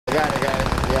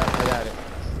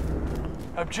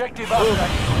Objective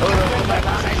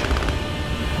update.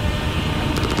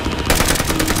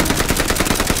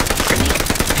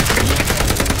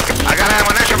 I got an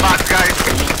ammunition box, guys.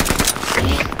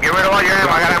 Get rid of all your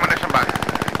ammo. I got an ammunition box.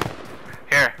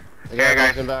 Here. Here,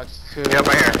 guys. Yep,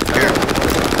 right here. Here.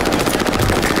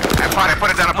 I put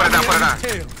it down. Put it down.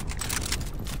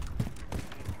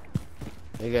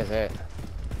 You guys at?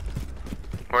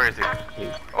 Where is he?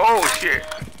 Oh shit!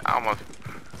 I almost.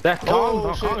 That Kong.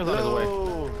 Oh, shit, Kong is on his way.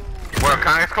 no. Where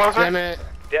Kong is closer? Damn it.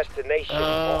 Destination.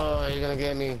 Oh, you're gonna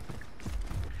get me.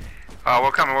 Oh,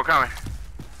 we're coming.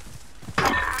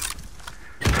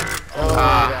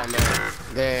 Oh, yeah, man.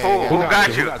 Damn. Who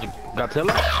got you?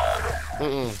 Godzilla?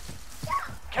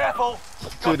 Careful.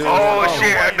 Two dudes. Oh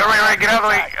shit! The right, get out of the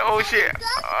way. Oh shit!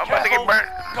 I'm about to get burnt.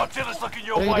 Godzilla's looking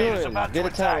your What way are and you is doing? about Get to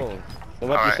a attack. towel. And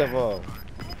wipe Alright. yourself off.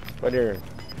 Right there.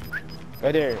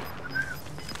 Right there.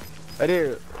 Right there.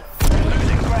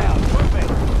 Losing ground. Moving.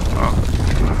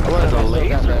 I want to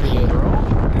laser beam, bro.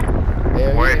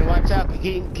 Yeah, Wait. yeah, watch out.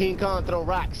 King Kong throw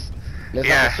rocks. That's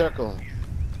Yeah. like a circle.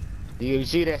 You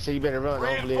see that shit, you better run.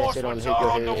 Hopefully that shit don't hit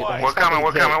your head.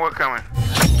 We're coming.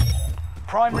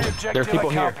 Primary objective There's people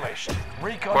here. accomplished.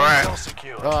 Recon Alright. intel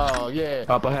secured. Oh, yeah.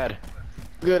 Up ahead.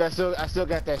 Good, I still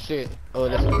got that shit. Oh,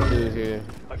 that's some dudes here.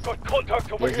 I've got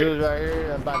contact over There's here. dudes right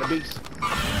here. I'm by the beach.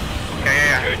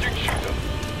 Yeah. Engaging shooter.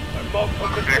 I'm marked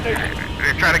for destination.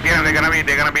 They try to get him. They're gonna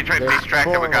be There's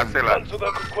distracted with four of them. Godzilla. Cancel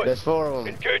that request. There's four of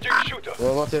them. Engaging shooter.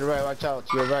 One to the right, watch out.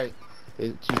 To your right. To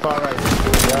your far right.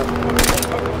 Yeah.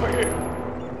 Contact over here.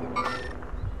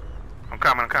 I'm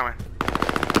coming.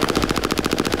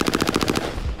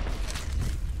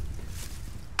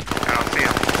 I don't see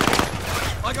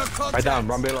him. Right down,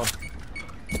 run below.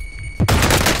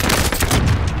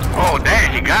 Oh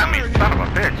damn, he got me, son of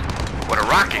a bitch. With a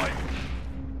rocket.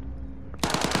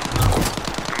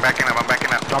 I'm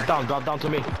backing up. Drop down to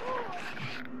me.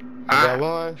 Got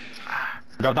one.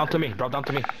 Drop down to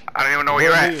me. I don't even know where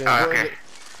you're at. Oh, okay.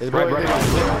 There's Right.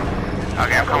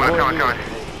 Okay, I'm coming.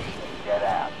 Get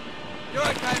out. You're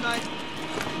okay, mate.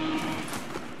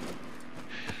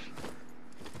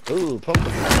 Ooh,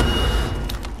 pumpkin.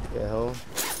 Yeah, ho.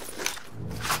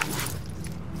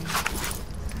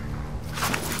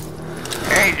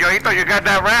 Hey, Joito, you got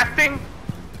that rafting?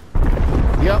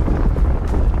 Yep.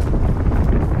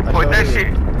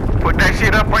 Put that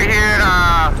shit up right here in,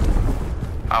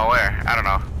 oh, where? I don't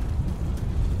know.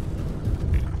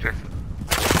 Just,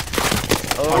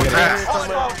 Oh, Who's that?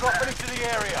 Hostile dropping into the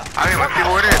area. I don't even see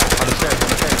who it is. On the stairs.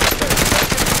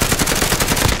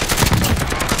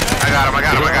 I got him. On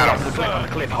the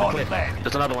cliff.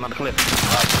 There's another one on the cliff.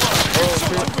 Has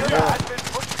been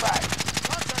pushed back.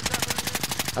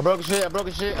 I broke his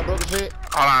shit. Hold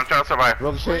on, I'm trying to survive.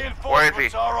 Broke his shit. Where is he?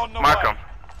 Reinforcements are on the Mark way. him.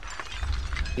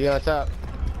 He on top.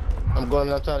 I'm going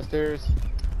up top of the stairs.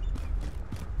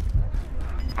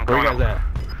 I'm Where you coming guys up.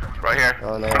 at? Right here.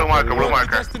 Oh, no. Blue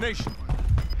marker. Destination.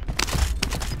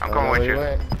 I'm I don't coming know with where you. you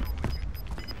went.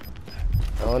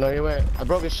 I don't know where you went. I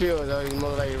broke his shield, though. He's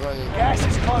more like he's running. Gas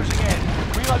is closing in.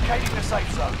 Relocating the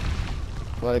safe zone.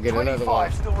 Want to get another 25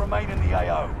 one. still remain in the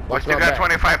AO. We Watch still my got back.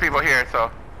 25 people here,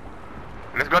 so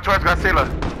let's go towards Godzilla.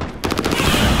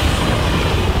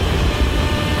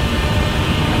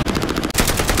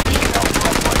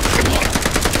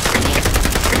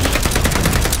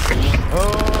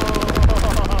 Oh!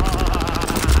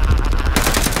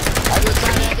 I just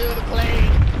shot that dude to play.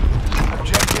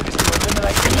 Objective is to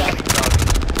eliminate the landing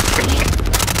zone.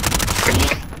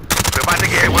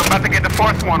 We're about to get the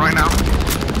fourth one right now.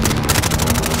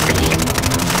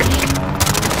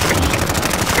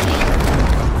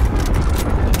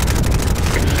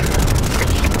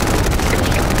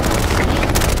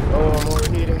 Oh, I'm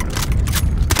overheating.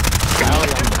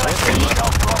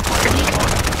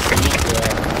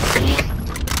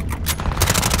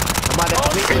 I'm about to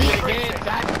complete this shit again.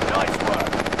 God. Nice work.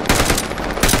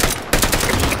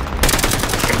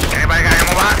 Anybody got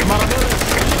ammo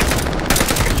box?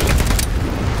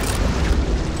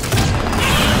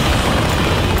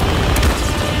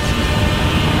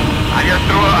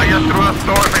 I just threw a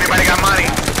store if anybody got money.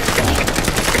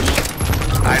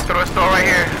 I threw a store right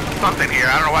here. Something here.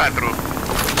 I don't know what I threw.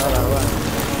 Hold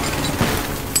on.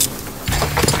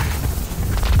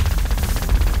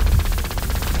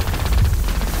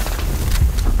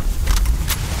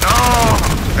 No!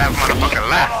 That motherfucker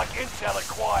left. Like intel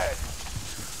acquired.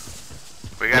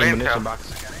 We got Ammunition intel.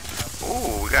 box.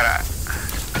 Ooh, we got a...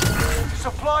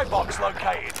 Supply box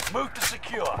located. Move to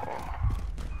secure.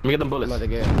 Let me get them I'm bullets.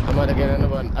 about to get another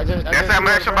one. I just That's threw that a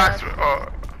ammunition box. rag. Oh,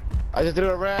 I just threw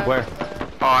a rag. Where?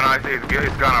 oh no,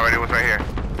 it's gone already. It was right here.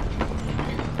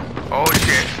 Oh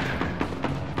shit.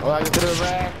 Oh, I can do the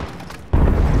rag.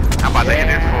 I'm about to hit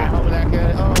this fool. Over that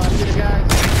good. Oh, I see the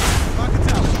guys.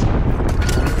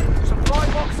 Supply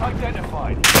box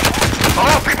identified.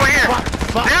 Oh, people here!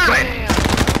 Damn it!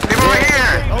 People right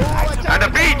here! Oh, On the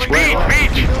beach! Beach!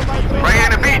 Right here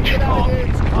on the beach!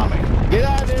 It's coming. Get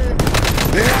out of there.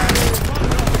 Get out of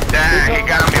there. Dang, he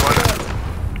got me.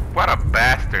 What a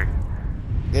bastard.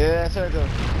 Yeah, that circle.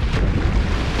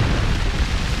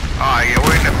 Oh, yeah,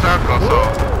 we're in the circle, so...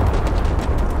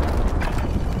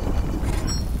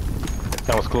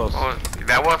 That was close. Oh,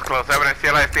 that was close. Evidence, stay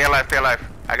alive, stay alive, stay alive.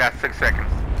 I got 6 seconds.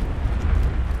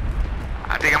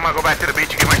 I think I'm gonna go back to the beach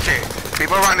and get my shit.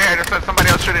 People around there, just let somebody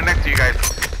else shooting next to you guys.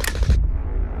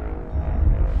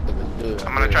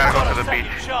 I'm gonna try to go to the beach.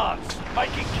 Second chance.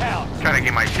 Make it count. Trying to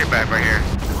get my shit back right here.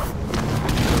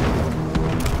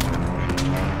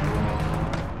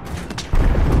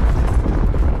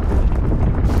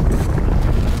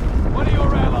 One of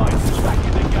your allies is back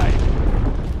in the game.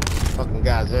 Fucking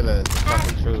Godzilla is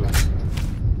fucking true.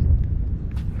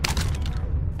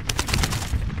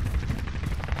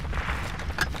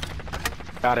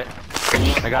 Got it.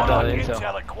 I got the intel.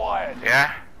 Intel acquired.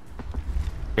 Yeah?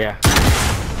 Yeah.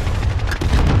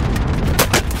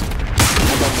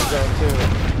 I'm on the zone too.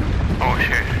 Oh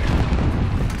shit.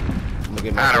 I'm gonna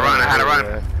get my I had to run, I had to run.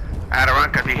 Yeah. I had to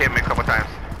run because he hit me a couple times.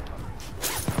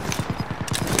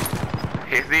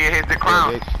 He's the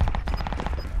clown.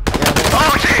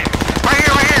 Oh shit! Right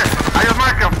here! I just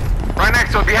marked him! Right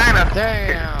next to us, behind us.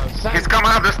 Damn, He's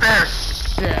coming up the stairs.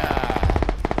 shit.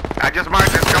 I just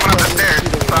marked him coming up the stairs.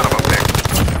 Son of a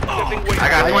bitch. I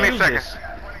got 20 seconds.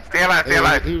 Stay alive, stay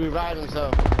alive. He revived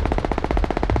himself.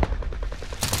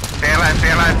 Stay alive,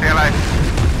 stay alive, stay alive.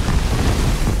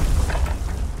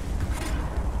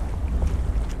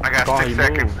 I got 6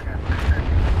 seconds.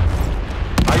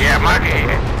 Yeah, mark it.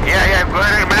 Yeah, go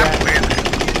ahead and map it.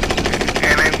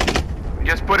 And then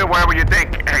just put it wherever you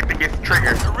think it gets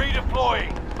triggered. You're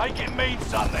redeploying. Make it mean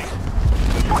something.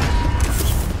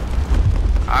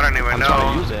 I don't even I'm know.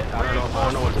 trying to use it. I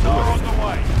don't know what to do Are with on the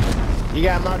way. You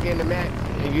got Monkey in the map,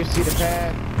 and you see the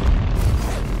pad, it.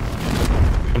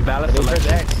 Invalid and then press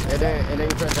selection. X, and then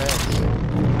you press the X.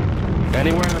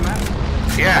 Anywhere in the map?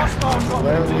 Yeah. Hostiles dropping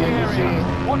Wherever into the you can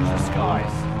area. Watch the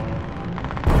skies.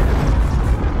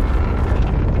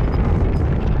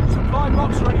 Supply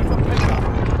box ready for pickup.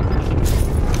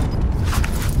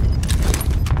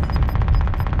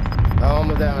 Oh,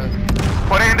 almost down.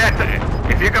 Put it in that.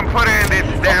 If you can put it in this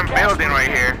damn building right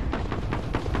here.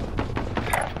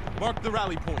 Mark the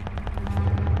rally point.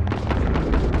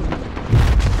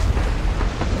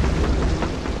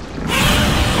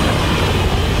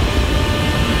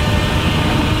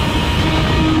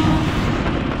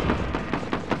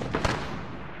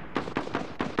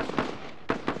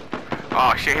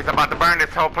 Oh shit, he's about to burn this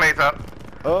whole place up.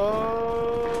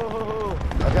 Oh,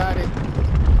 I got it.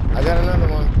 I got another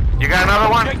one. You got another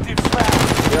one? Objective found.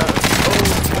 Yeah.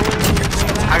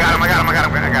 I got him.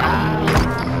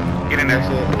 Get in there.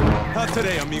 That's it. Not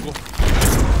today, amigo.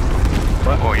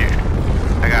 Oh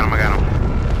yeah. I got him.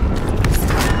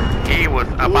 He was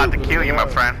about to kill you, my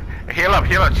friend. Heal up,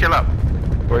 chill up.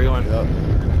 Where are you going? Yep.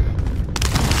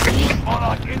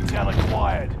 Monarch intel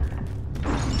acquired.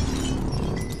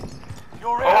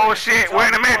 Your Oh area shit, is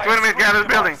wait a minute, targeted get out of the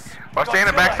building. device. Or stay in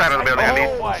the backside of the building at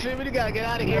least. Oh, shit, we gotta get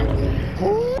out of here.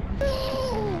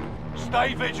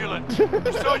 Stay vigilant.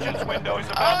 The surgeon's window is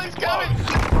about he's to coming. close.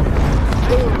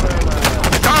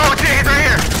 Oh shit, he's right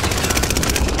here.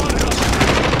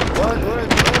 What?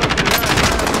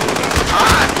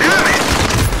 Ah, damn it.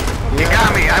 He got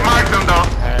me. I marked him though.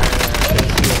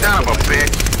 Son of a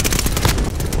bitch.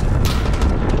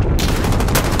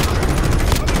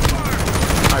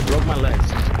 I broke my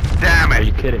legs. Damn Are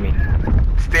you it. kidding me?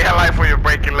 Stay alive for your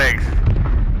breaking legs.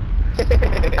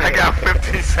 I got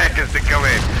 15 seconds to come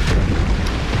in.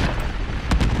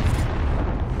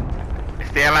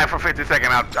 Stay alive for 50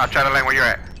 seconds. I'll try to land where you're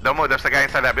at. Don't move. There's a guy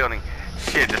inside that building.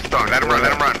 Shit, just don't. Let him run.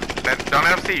 Don't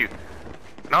let him see you.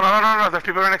 No. There's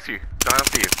people right next to you. Don't let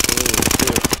him see you.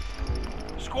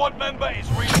 Squad member is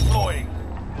redeploying.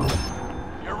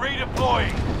 You're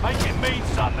redeploying. Make it mean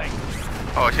something.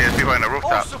 Oh shit, there's people in the All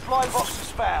rooftop. supply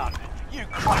boxes found. You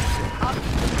crushed it.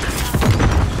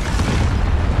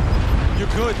 You're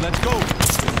good. Let's go.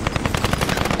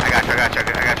 I got you,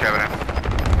 Evidence.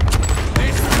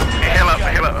 This is the Hey, heal up.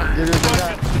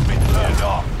 Surgeons have been turned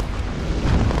off.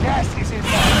 Gas is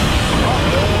inbound.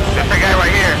 There's a guy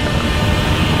right here.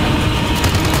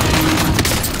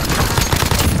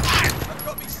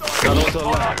 Another one to the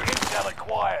Monarch left. intel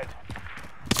acquired.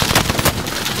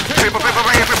 People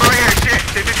right here. Shit.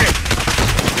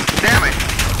 Damn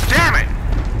it.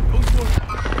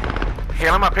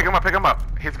 Heal him up, pick him up, pick him up.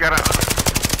 He's got a...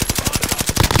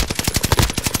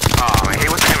 Oh man, he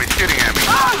was shooting at me.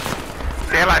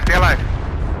 Stay alive, stay alive.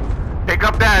 Pick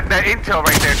up that intel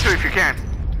right there too if you can.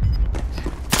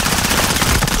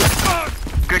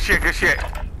 Good shit, good shit.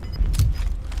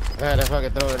 Man, that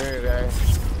fucking throw it there, guys.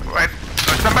 Right.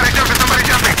 Somebody jumping, somebody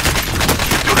jumping.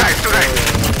 Two guys, two guys.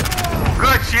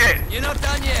 Good shit. You're not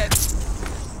done yet.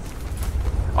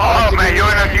 Oh man, you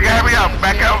gotta hurry up.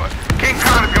 Back up. King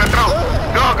Kong is gonna throw.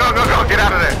 Go, go, go, go. Get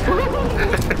out of there.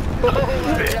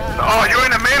 Oh, you're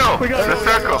in the middle. The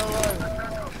circle.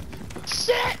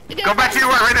 Shit! Go back to your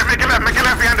right there. Make it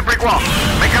left behind the brick wall.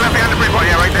 Make it left behind the brick wall.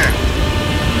 Yeah, right there.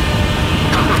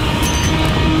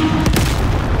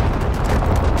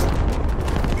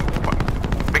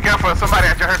 Be careful, somebody.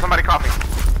 I just heard somebody coughing.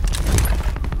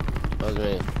 That was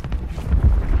me.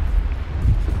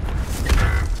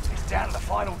 It's down to the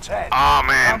final 10. Oh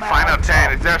man, Come out final on 10.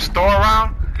 top. Is there a store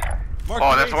around? Mark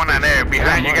Oh, the there's aid one down there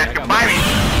behind you. I got Guys can mine. buy me.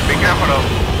 Be careful though.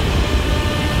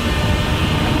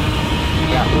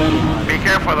 Yeah, plenty. Be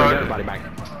careful Bring though. everybody back.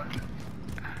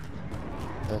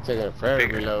 I'm taking a forever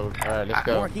to reload. Alright, let's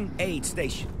go. Marking aid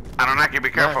station. I don't know, be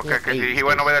careful, Yeah, because yeah, he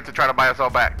went over there to try to buy us all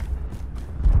back.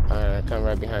 Alright, I come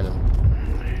right behind him.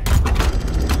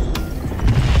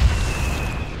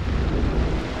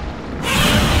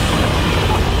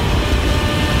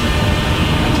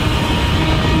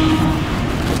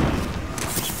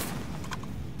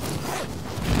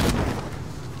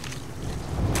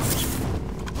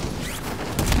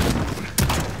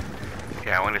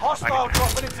 Yeah, when it's... Hostile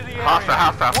dropping into the area.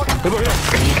 Hostile.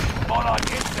 Monarch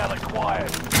intel acquired.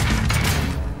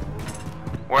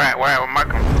 Where at?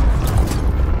 Mark him.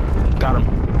 Got him.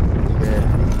 Yeah.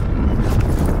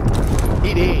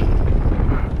 He did.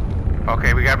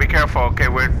 Okay, we gotta be careful. Okay,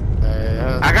 I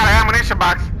got an ammunition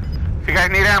box. If you guys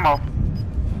need ammo.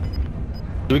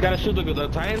 Do we gotta shoot the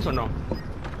Titans or no?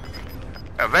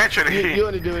 Eventually. You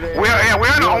only do that.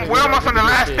 We're almost on the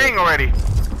last thing already.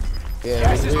 Yeah,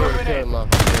 Gas we is already moving killed in. him off.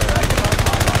 Yeah.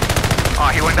 Oh,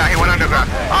 he went down. He went underground.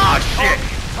 Oh, shit.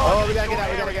 Oh, we gotta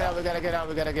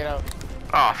get out.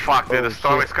 Oh, fuck, dude. Oh, The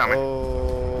storm shit. is coming.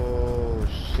 Oh,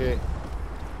 shit.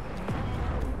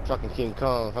 Fucking King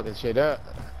Kong fucking shit up.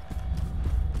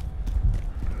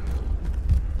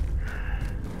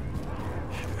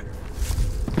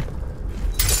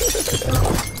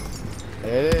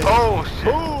 There it is. Oh,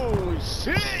 shit. Oh,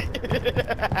 shit.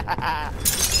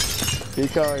 King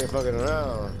Kong ain't fucking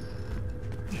around.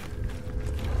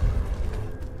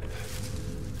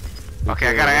 Okay,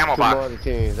 I got an ammo Two more box. of the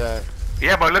teams,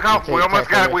 Yeah, but look how You we take almost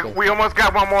got calculation. we almost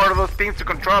got one more of those things to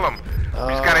control them. We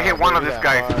just gotta hit one of these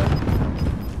guys.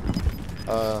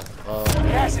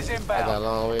 Gas is I got a inbound.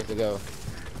 long ways to go.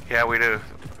 Yeah, we do.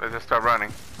 Let's just start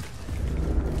running.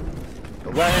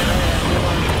 Right here.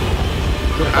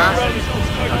 Huh? I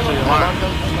marked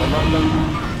them.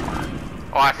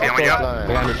 Oh, I see him. Okay, Yup. fine.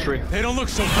 They got in the tree. They don't look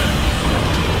so bad.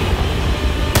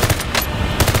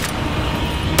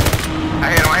 I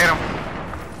hit him.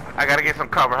 I gotta get some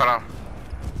cover. Hold on.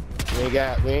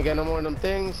 We ain't got no more of them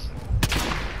things.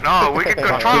 No, we can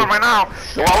control him right now.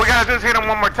 All we gotta do is hit him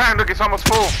one more time. Look, it's almost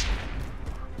full.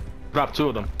 Drop two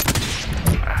of them.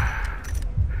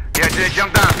 Yeah, they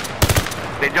jumped down.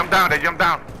 They jumped down.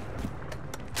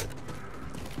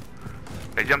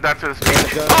 They jumped down to the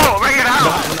street. Oh, right here, the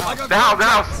house. The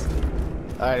house.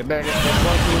 Alright, man, there's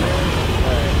one team there.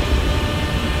 Alright.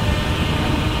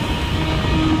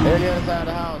 They're on the other side of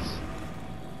the house.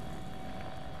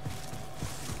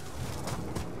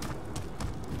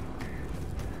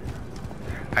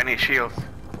 I need shields.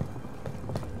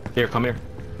 Here, come here.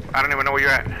 I don't even know where you're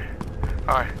at.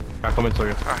 Alright. Come in,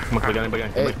 Sawyer. Come on,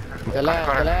 begin. Hey, the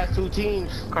last two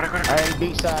teams Go there. are in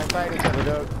beach side fighting each other,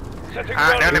 dog. Setting They're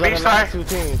on ground. the These are beach the last side. two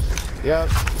teams. Yep.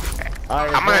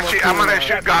 Alright, I'm gonna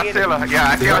shoot Godzilla. Yeah,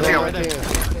 I see him.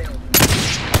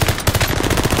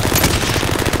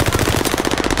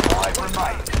 Five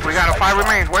remain. We got 5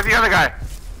 remains. Where's the other guy?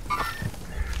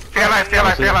 Stay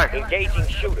alive. Engaging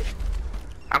shooter.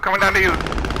 I'm coming down to you. Oh,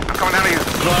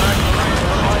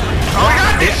 we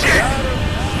got this shit.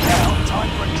 Now, time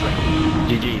for a drink.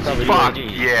 GG. Fuck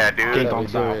GG. yeah, King dude. Kong do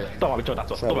style. it. Toma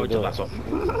bichotazo. Shit. Look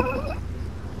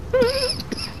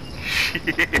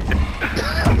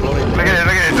at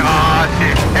this. Oh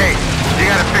shit. Hey, you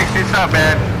gotta fix this up,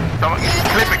 man.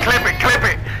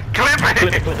 Clip it.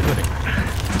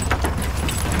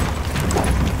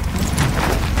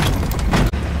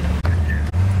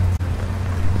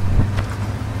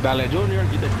 Dale, Junior,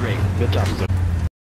 get the drink. Good job, sir.